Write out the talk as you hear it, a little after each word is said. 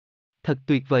Thật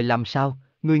tuyệt vời làm sao,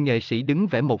 người nghệ sĩ đứng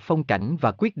vẽ một phong cảnh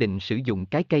và quyết định sử dụng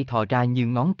cái cây thò ra như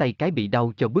ngón tay cái bị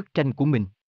đau cho bức tranh của mình.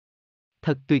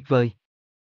 Thật tuyệt vời.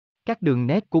 Các đường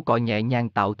nét của cọ nhẹ nhàng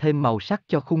tạo thêm màu sắc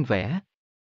cho khung vẽ.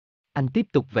 Anh tiếp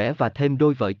tục vẽ và thêm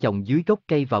đôi vợ chồng dưới gốc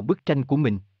cây vào bức tranh của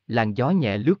mình, làn gió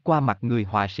nhẹ lướt qua mặt người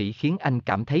họa sĩ khiến anh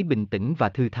cảm thấy bình tĩnh và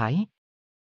thư thái.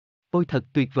 Ôi thật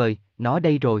tuyệt vời, nó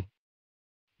đây rồi.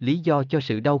 Lý do cho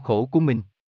sự đau khổ của mình.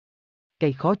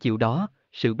 Cây khó chịu đó,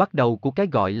 sự bắt đầu của cái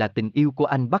gọi là tình yêu của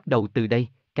anh bắt đầu từ đây,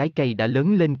 cái cây đã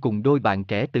lớn lên cùng đôi bạn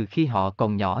trẻ từ khi họ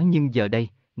còn nhỏ nhưng giờ đây,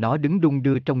 nó đứng đung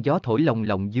đưa trong gió thổi lồng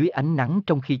lộng dưới ánh nắng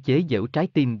trong khi chế giễu trái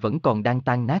tim vẫn còn đang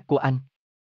tan nát của anh.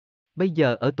 Bây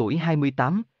giờ ở tuổi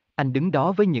 28, anh đứng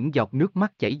đó với những giọt nước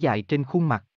mắt chảy dài trên khuôn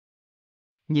mặt.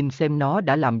 Nhìn xem nó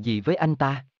đã làm gì với anh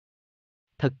ta.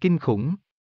 Thật kinh khủng.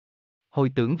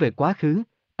 Hồi tưởng về quá khứ,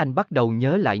 anh bắt đầu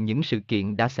nhớ lại những sự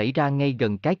kiện đã xảy ra ngay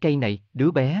gần cái cây này,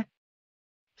 đứa bé.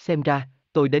 Xem ra,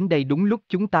 tôi đến đây đúng lúc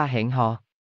chúng ta hẹn hò.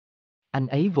 Anh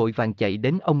ấy vội vàng chạy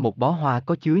đến ôm một bó hoa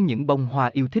có chứa những bông hoa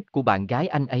yêu thích của bạn gái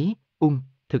anh ấy.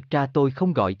 Thực ra tôi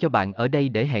không gọi cho bạn ở đây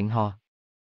để hẹn hò.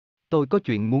 Tôi có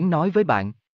chuyện muốn nói với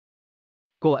bạn.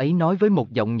 Cô ấy nói với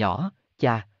một giọng nhỏ,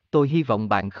 chà, tôi hy vọng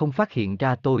bạn không phát hiện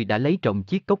ra tôi đã lấy trộm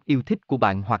chiếc cốc yêu thích của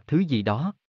bạn hoặc thứ gì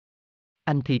đó.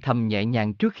 Anh thì thầm nhẹ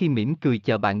nhàng trước khi mỉm cười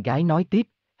chờ bạn gái nói tiếp,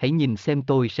 hãy nhìn xem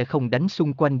tôi sẽ không đánh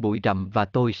xung quanh bụi rậm và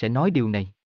tôi sẽ nói điều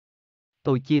này.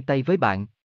 Tôi chia tay với bạn.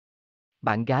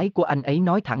 Bạn gái của anh ấy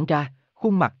nói thẳng ra,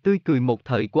 khuôn mặt tươi cười một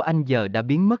thời của anh giờ đã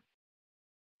biến mất.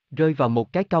 Rơi vào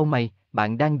một cái cau mày,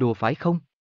 bạn đang đùa phải không?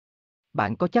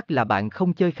 Bạn có chắc là bạn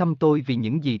không chơi khăm tôi vì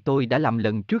những gì tôi đã làm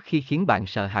lần trước khi khiến bạn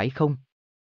sợ hãi không?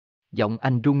 Giọng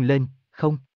anh rung lên,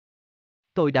 không.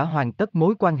 Tôi đã hoàn tất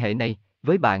mối quan hệ này,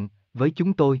 với bạn, với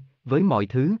chúng tôi, với mọi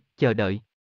thứ, chờ đợi.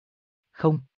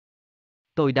 Không.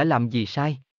 Tôi đã làm gì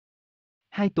sai?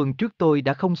 2 tuần trước tôi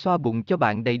đã không xoa bụng cho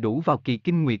bạn đầy đủ vào kỳ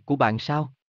kinh nguyệt của bạn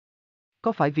sao?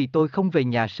 Có phải vì tôi không về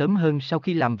nhà sớm hơn sau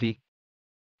khi làm việc?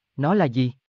 Nó là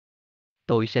gì?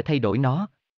 Tôi sẽ thay đổi nó.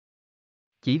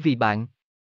 Chỉ vì bạn.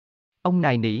 Ông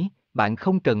nài nỉ, bạn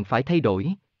không cần phải thay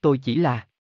đổi, tôi chỉ là.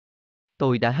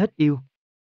 Tôi đã hết yêu.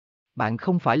 Bạn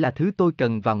không phải là thứ tôi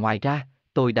cần và ngoài ra,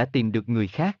 tôi đã tìm được người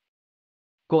khác.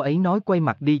 Cô ấy nói quay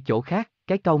mặt đi chỗ khác,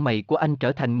 cái cau mày của anh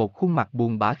trở thành một khuôn mặt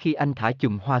buồn bã khi anh thả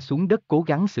chùm hoa xuống đất cố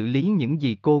gắng xử lý những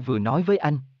gì cô vừa nói với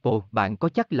anh. Ồ, bạn có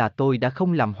chắc là tôi đã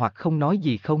không làm hoặc không nói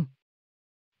gì không?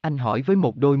 Anh hỏi với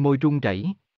một đôi môi run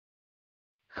rẩy.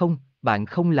 Không, bạn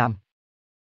không làm.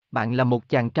 Bạn là một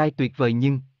chàng trai tuyệt vời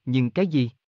nhưng cái gì?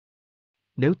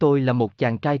 Nếu tôi là một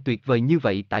chàng trai tuyệt vời như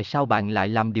vậy tại sao bạn lại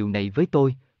làm điều này với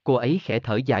tôi? Cô ấy khẽ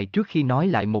thở dài trước khi nói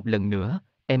lại một lần nữa,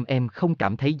 em không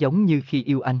cảm thấy giống như khi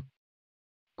yêu anh.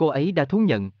 Cô ấy đã thú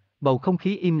nhận, bầu không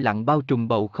khí im lặng bao trùm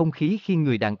bầu không khí khi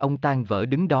người đàn ông tan vỡ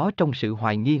đứng đó trong sự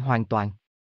hoài nghi hoàn toàn.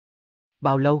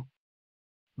 Bao lâu?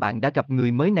 Bạn đã gặp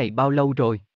người mới này bao lâu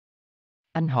rồi?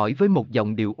 Anh hỏi với một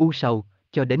giọng điệu u sầu,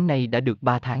 cho đến nay đã được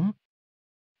 3 tháng.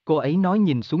 Cô ấy nói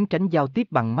nhìn xuống tránh giao tiếp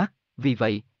bằng mắt, vì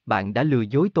vậy, bạn đã lừa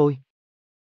dối tôi.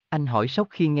 Anh hỏi sốc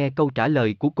khi nghe câu trả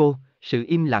lời của cô, sự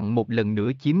im lặng một lần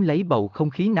nữa chiếm lấy bầu không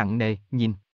khí nặng nề,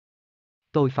 nhìn.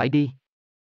 Tôi phải đi.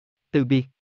 Từ biệt.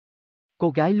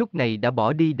 Cô gái lúc này đã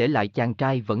bỏ đi để lại chàng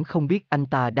trai vẫn không biết anh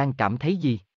ta đang cảm thấy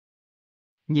gì.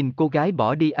 Nhìn cô gái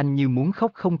bỏ đi anh như muốn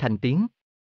khóc không thành tiếng.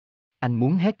 Anh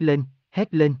muốn hét lên,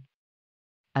 hét lên.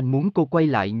 Anh muốn cô quay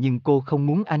lại nhưng cô không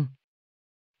muốn anh.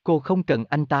 Cô không cần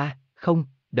anh ta, không,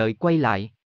 đợi quay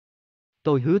lại.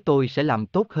 Tôi hứa tôi sẽ làm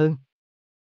tốt hơn.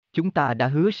 Chúng ta đã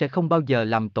hứa sẽ không bao giờ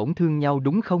làm tổn thương nhau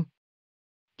đúng không?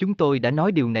 Chúng tôi đã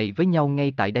nói điều này với nhau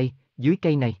ngay tại đây, dưới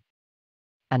cây này.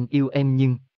 Anh yêu em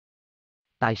nhưng...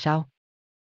 Tại sao?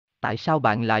 Tại sao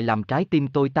bạn lại làm trái tim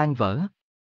tôi tan vỡ?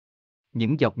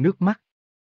 Những giọt nước mắt.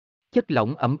 Chất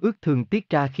lỏng ẩm ướt thường tiết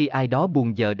ra khi ai đó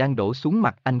buồn giờ đang đổ xuống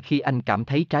mặt anh khi anh cảm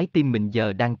thấy trái tim mình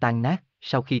giờ đang tan nát.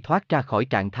 Sau khi thoát ra khỏi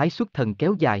trạng thái xuất thần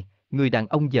kéo dài, người đàn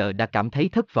ông giờ đã cảm thấy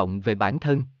thất vọng về bản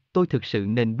thân, tôi thực sự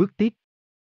nên bước tiếp.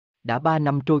 Đã 3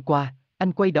 năm trôi qua,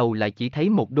 anh quay đầu lại chỉ thấy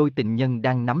một đôi tình nhân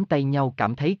đang nắm tay nhau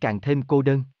cảm thấy càng thêm cô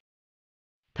đơn.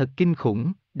 Thật kinh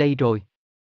khủng, đây rồi.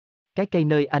 Cái cây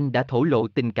nơi anh đã thổ lộ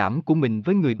tình cảm của mình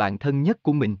với người bạn thân nhất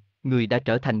của mình, người đã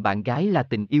trở thành bạn gái là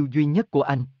tình yêu duy nhất của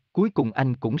anh, cuối cùng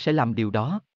anh cũng sẽ làm điều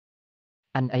đó.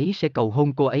 Anh ấy sẽ cầu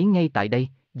hôn cô ấy ngay tại đây,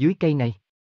 dưới cây này.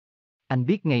 Anh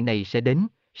biết ngày này sẽ đến,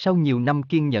 sau nhiều năm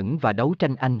kiên nhẫn và đấu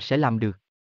tranh anh sẽ làm được.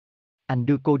 Anh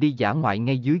đưa cô đi dã ngoại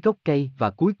ngay dưới gốc cây và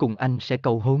cuối cùng anh sẽ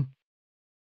cầu hôn.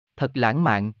 Thật lãng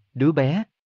mạn, đứa bé.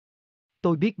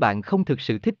 Tôi biết bạn không thực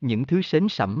sự thích những thứ sến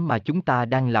sẩm mà chúng ta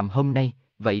đang làm hôm nay,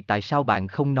 vậy tại sao bạn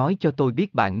không nói cho tôi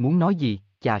biết bạn muốn nói gì?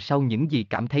 Chà, sau những gì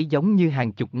cảm thấy giống như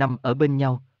hàng chục năm ở bên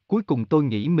nhau, cuối cùng tôi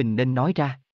nghĩ mình nên nói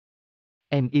ra.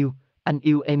 Em yêu, anh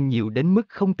yêu em nhiều đến mức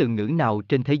không từ ngữ nào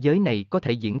trên thế giới này có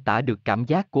thể diễn tả được cảm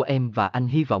giác của em và anh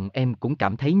hy vọng em cũng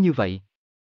cảm thấy như vậy.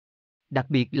 Đặc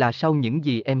biệt là sau những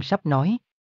gì em sắp nói.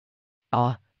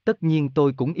 Tất nhiên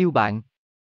tôi cũng yêu bạn.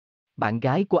 Bạn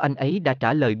gái của anh ấy đã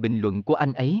trả lời bình luận của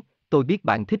anh ấy, tôi biết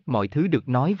bạn thích mọi thứ được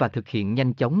nói và thực hiện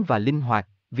nhanh chóng và linh hoạt,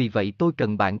 vì vậy tôi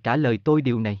cần bạn trả lời tôi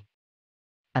điều này.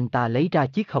 Anh ta lấy ra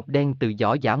chiếc hộp đen từ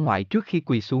giỏ dã ngoại trước khi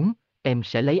quỳ xuống, em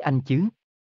sẽ lấy anh chứ?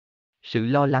 Sự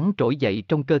lo lắng trỗi dậy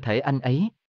trong cơ thể anh ấy.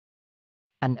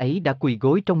 Anh ấy đã quỳ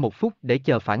gối trong 1 phút để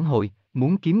chờ phản hồi,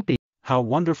 muốn kiếm tiền. How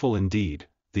wonderful indeed.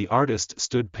 The artist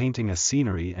stood painting a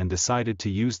scenery and decided to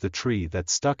use the tree that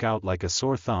stuck out like a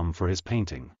sore thumb for his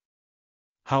painting.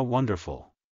 How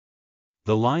wonderful.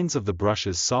 The lines of the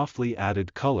brushes softly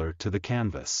added color to the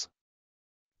canvas.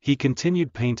 He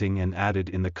continued painting and added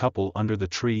in the couple under the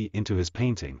tree into his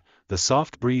painting. The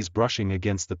soft breeze brushing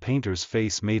against the painter's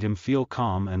face made him feel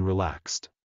calm and relaxed.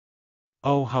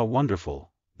 Oh, how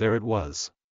wonderful, there it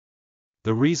was.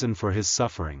 The reason for his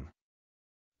suffering.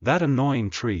 That annoying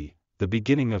tree, the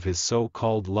beginning of his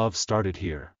so-called love started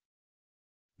here.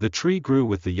 The tree grew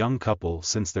with the young couple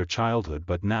since their childhood,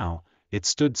 but now, it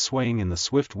stood swaying in the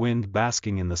swift wind,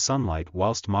 basking in the sunlight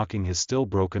whilst mocking his still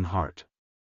broken heart.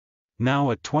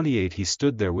 Now at 28 he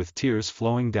stood there with tears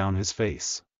flowing down his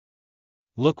face.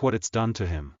 Look what it's done to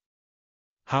him.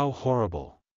 How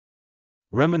horrible.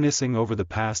 Reminiscing over the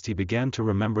past, he began to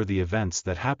remember the events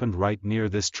that happened right near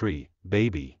this tree.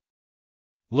 Baby.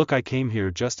 Look, I came here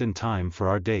just in time for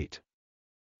our date.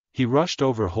 He rushed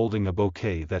over holding a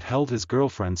bouquet that held his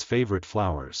girlfriend's favorite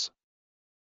flowers.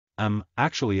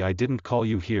 Actually I didn't call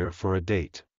you here for a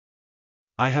date.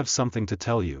 I have something to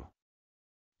tell you.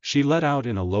 She let out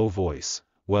in a low voice,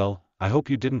 well, I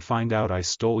hope you didn't find out I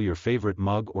stole your favorite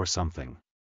mug or something.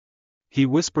 He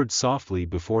whispered softly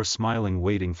before smiling,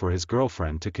 waiting for his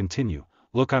girlfriend to continue.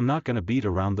 Look, I'm not gonna beat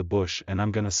around the bush and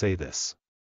I'm gonna say this.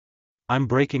 I'm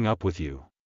breaking up with you.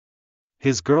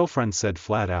 His girlfriend said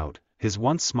flat out. His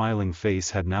once smiling face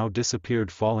had now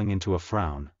disappeared, falling into a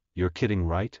frown. You're kidding,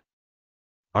 right?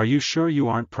 Are you sure you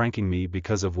aren't pranking me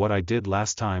because of what I did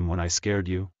last time when I scared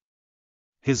you?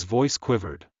 His voice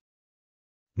quivered.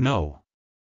 No.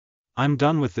 I'm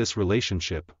done with this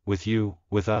relationship, with you,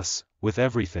 with us, with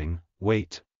everything.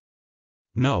 Wait.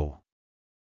 No.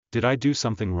 Did I do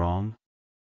something wrong?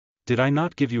 Did I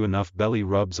not give you enough belly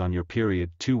rubs on your period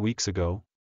 2 weeks ago?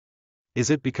 Is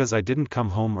it because I didn't come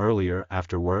home earlier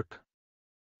after work?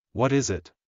 What is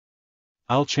it?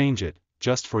 I'll change it,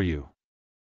 just for you.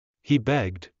 He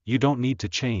begged. You don't need to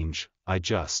change,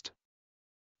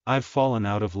 I've fallen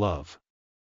out of love.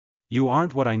 You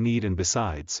aren't what I need, and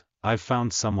besides, I've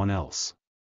found someone else.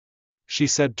 She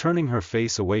said, turning her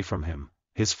face away from him.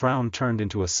 His frown turned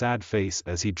into a sad face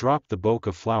as he dropped the bouquet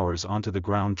of flowers onto the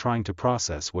ground, trying to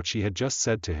process what she had just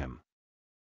said to him.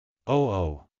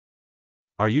 Oh.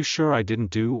 Are you sure I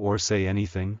didn't do or say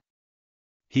anything?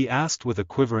 He asked with a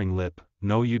quivering lip.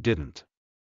 No, you didn't.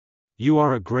 You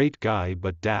are a great guy,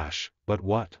 but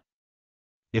what?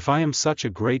 If I am such a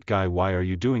great guy, why are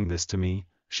you doing this to me?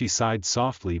 She sighed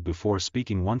softly before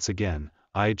speaking once again.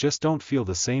 I just don't feel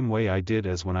the same way I did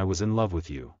as when I was in love with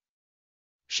you.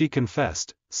 She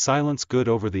confessed. Silence stood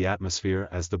over the atmosphere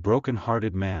as the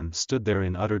broken-hearted man stood there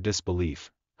in utter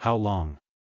disbelief. How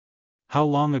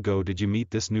long ago did you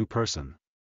meet this new person?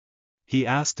 He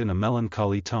asked in a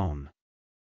melancholy tone.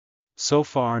 So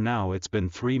far now it's been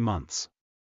 3 months.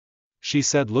 She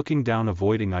said, looking down,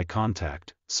 avoiding eye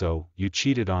contact. So, you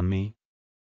cheated on me?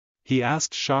 He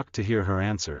asked, shocked to hear her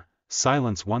answer.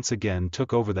 Silence once again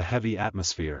took over the heavy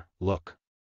atmosphere. Look.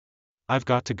 I've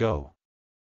got to go.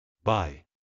 Bye.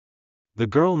 The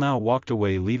girl now walked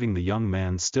away, leaving the young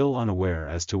man still unaware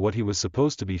as to what he was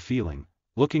supposed to be feeling.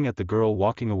 Looking at the girl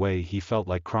walking away, he felt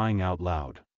like crying out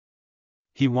loud.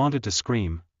 He wanted to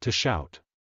scream, to shout.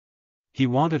 He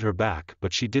wanted her back,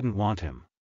 but she didn't want him.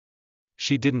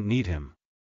 She didn't need him.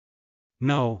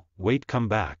 No, wait, come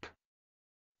back.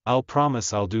 I'll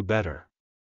promise I'll do better.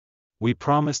 We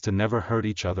promised to never hurt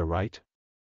each other, right?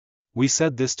 We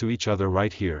said this to each other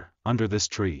right here, under this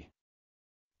tree.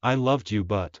 I loved you,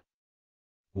 but...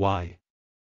 Why?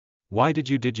 Why did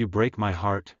you break my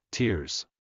heart? Tears.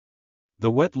 The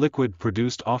wet liquid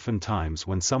produced oftentimes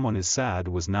when someone is sad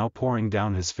was now pouring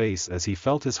down his face as he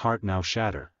felt his heart now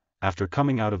shatter. After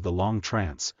coming out of the long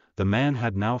trance, the man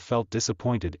had now felt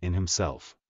disappointed in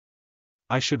himself.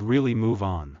 I should really move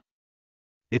on.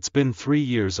 It's been 3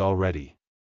 years already.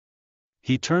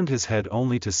 He turned his head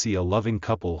only to see a loving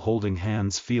couple holding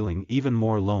hands, feeling even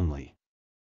more lonely.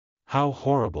 How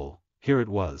horrible, here it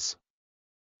was.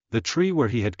 The tree where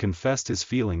he had confessed his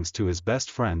feelings to his best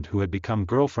friend who had become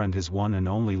girlfriend, his one and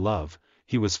only love,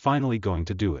 he was finally going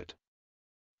to do it.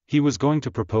 He was going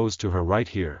to propose to her right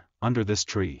here, under this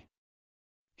tree.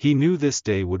 He knew this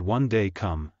day would one day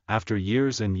come, after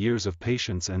years and years of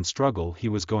patience and struggle he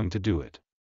was going to do it.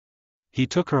 He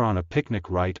took her on a picnic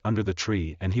right under the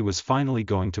tree and he was finally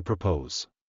going to propose.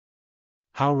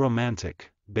 How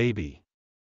romantic, baby.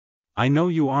 I know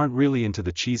you aren't really into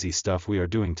the cheesy stuff we are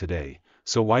doing today,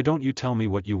 so why don't you tell me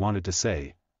what you wanted to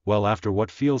say? Well, after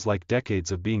what feels like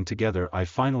decades of being together, I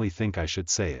finally think I should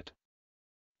say it.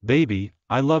 Baby,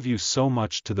 I love you so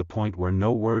much to the point where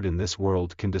no word in this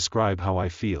world can describe how I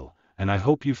feel, and I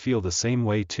hope you feel the same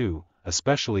way too,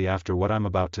 especially after what I'm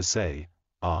about to say.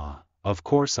 Ah, of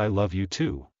course I love you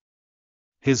too.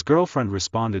 His girlfriend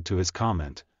responded to his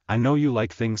comment, I know you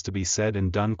like things to be said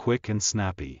and done quick and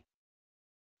snappy.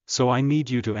 So I need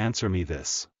you to answer me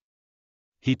this.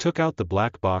 He took out the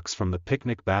black box from the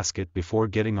picnic basket before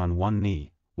getting on one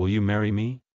knee. Will you marry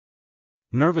me?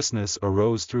 Nervousness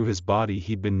arose through his body.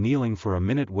 He'd been kneeling for a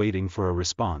minute waiting for a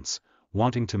response,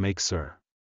 wanting to make sir.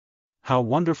 How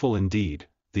wonderful indeed.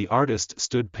 The artist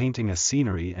stood painting a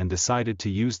scenery and decided to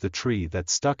use the tree that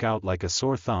stuck out like a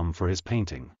sore thumb for his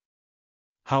painting.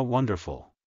 How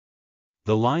wonderful.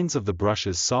 The lines of the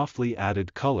brushes softly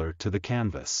added color to the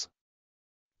canvas.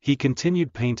 He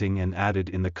continued painting and added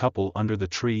in the couple under the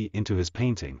tree into his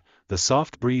painting. The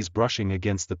soft breeze brushing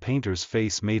against the painter's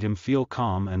face made him feel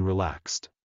calm and relaxed.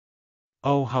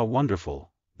 Oh, how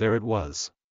wonderful, there it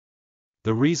was.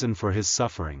 The reason for his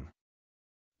suffering.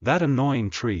 That annoying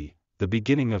tree, the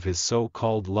beginning of his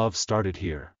so-called love started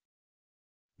here.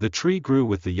 The tree grew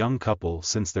with the young couple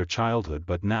since their childhood,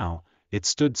 but now, it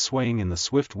stood swaying in the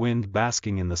swift wind,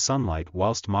 basking in the sunlight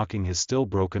whilst mocking his still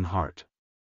broken heart.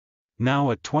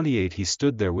 Now at 28 he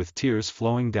stood there with tears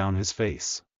flowing down his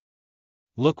face.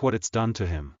 Look what it's done to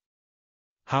him.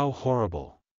 How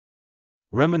horrible.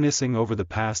 Reminiscing over the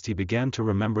past, he began to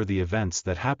remember the events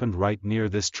that happened right near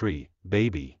this tree.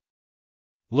 Baby.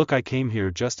 Look, I came here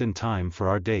just in time for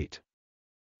our date.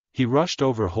 He rushed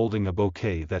over holding a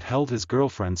bouquet that held his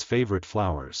girlfriend's favorite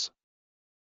flowers.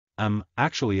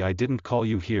 Actually I didn't call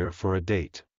you here for a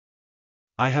date.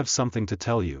 I have something to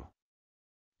tell you.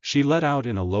 She let out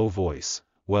in a low voice,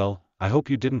 well, I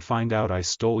hope you didn't find out I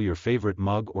stole your favorite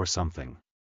mug or something.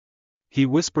 He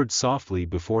whispered softly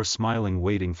before smiling,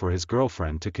 waiting for his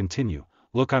girlfriend to continue.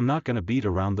 Look, I'm not gonna beat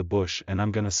around the bush and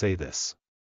I'm gonna say this.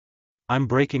 I'm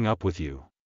breaking up with you.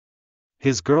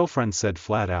 His girlfriend said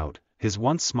flat out. His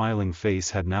once smiling face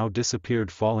had now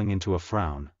disappeared, falling into a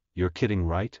frown. You're kidding,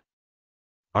 right?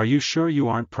 Are you sure you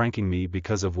aren't pranking me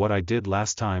because of what I did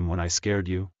last time when I scared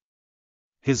you?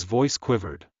 His voice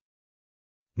quivered.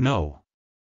 No.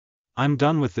 I'm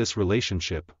done with this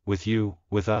relationship, with you,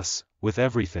 with us, with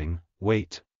everything.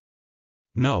 Wait.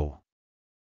 No.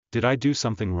 Did I do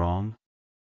something wrong?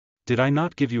 Did I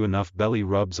not give you enough belly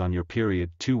rubs on your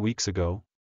period 2 weeks ago?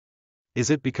 Is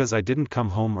it because I didn't come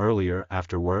home earlier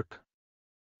after work?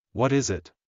 What is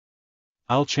it?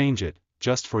 I'll change it,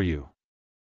 just for you.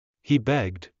 He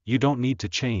begged. You don't need to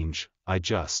change,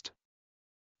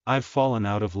 I've fallen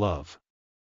out of love.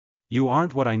 You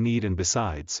aren't what I need, and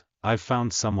besides, I've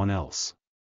found someone else.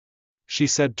 She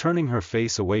said, turning her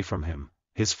face away from him.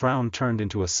 His frown turned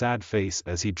into a sad face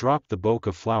as he dropped the bouquet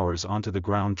of flowers onto the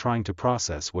ground, trying to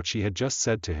process what she had just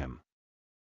said to him.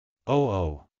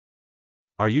 Oh.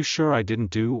 Are you sure I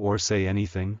didn't do or say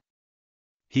anything?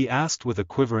 He asked with a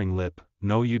quivering lip.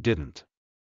 No, you didn't.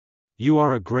 You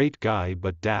are a great guy,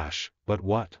 but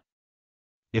what?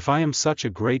 If I am such a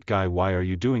great guy, why are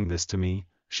you doing this to me?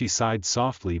 She sighed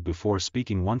softly before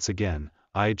speaking once again.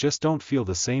 I just don't feel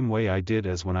the same way I did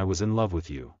as when I was in love with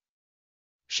you.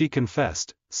 She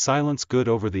confessed. Silence stood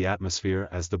over the atmosphere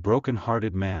as the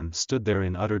broken-hearted man stood there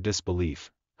in utter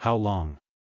disbelief. How long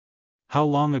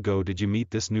ago did you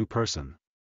meet this new person?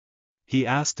 He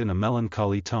asked in a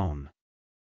melancholy tone.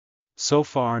 So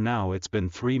far now it's been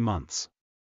 3 months.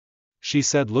 She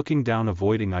said, looking down,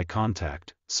 avoiding eye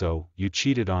contact. So, you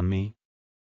cheated on me?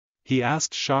 He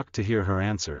asked, shocked to hear her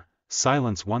answer.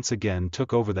 Silence once again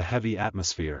took over the heavy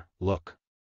atmosphere. Look.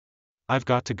 I've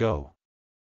got to go.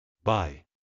 Bye.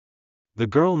 The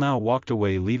girl now walked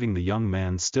away, leaving the young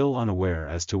man still unaware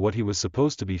as to what he was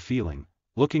supposed to be feeling.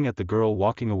 Looking at the girl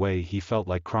walking away, he felt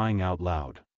like crying out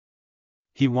loud.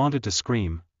 He wanted to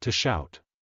scream, to shout.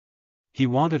 He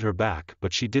wanted her back,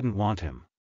 but she didn't want him.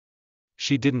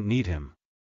 She didn't need him.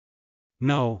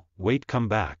 No, wait, come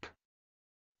back.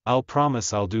 I'll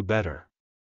promise I'll do better.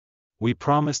 We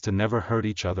promised to never hurt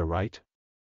each other, right?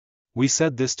 We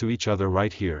said this to each other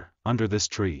right here, under this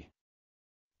tree.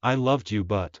 I loved you,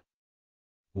 but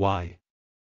Why?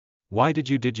 Why did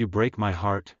you break my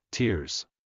heart? Tears.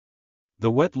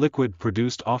 The wet liquid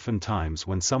produced oftentimes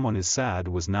when someone is sad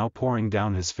was now pouring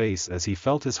down his face as he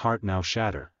felt his heart now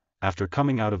shatter. After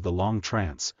coming out of the long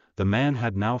trance, the man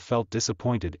had now felt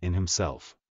disappointed in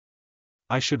himself.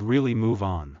 I should really move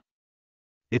on.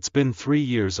 It's been 3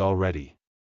 years already.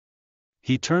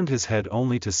 He turned his head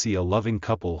only to see a loving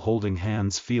couple holding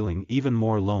hands, feeling even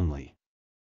more lonely.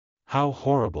 How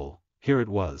horrible, here it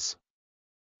was.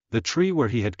 The tree where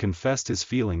he had confessed his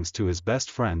feelings to his best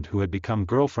friend who had become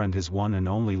girlfriend, his one and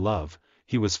only love,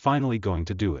 he was finally going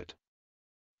to do it.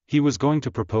 He was going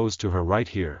to propose to her right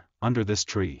here, under this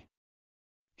tree.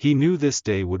 He knew this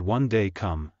day would one day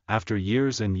come, after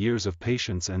years and years of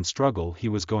patience and struggle he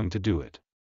was going to do it.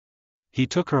 He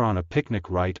took her on a picnic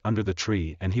right under the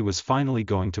tree and he was finally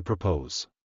going to propose.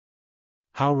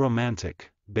 How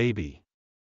romantic, baby.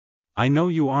 I know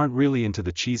you aren't really into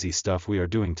the cheesy stuff we are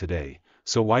doing today,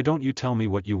 so why don't you tell me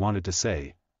what you wanted to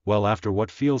say? Well, after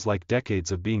what feels like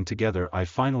decades of being together, I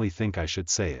finally think I should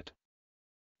say it.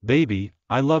 Baby,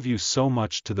 I love you so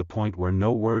much to the point where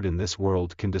no word in this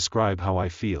world can describe how I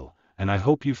feel, and I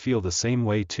hope you feel the same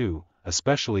way too,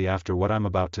 especially after what I'm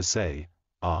about to say.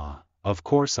 Ah, of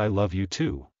course I love you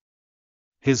too.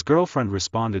 His girlfriend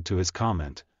responded to his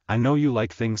comment, I know you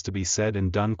like things to be said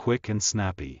and done quick and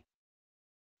snappy.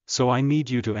 So I need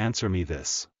you to answer me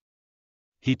this.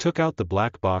 He took out the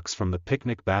black box from the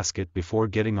picnic basket before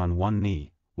getting on one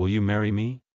knee. Will you marry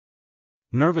me?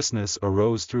 Nervousness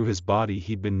arose through his body.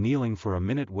 He'd been kneeling for a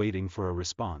minute waiting for a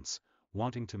response,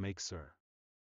 wanting to make Sir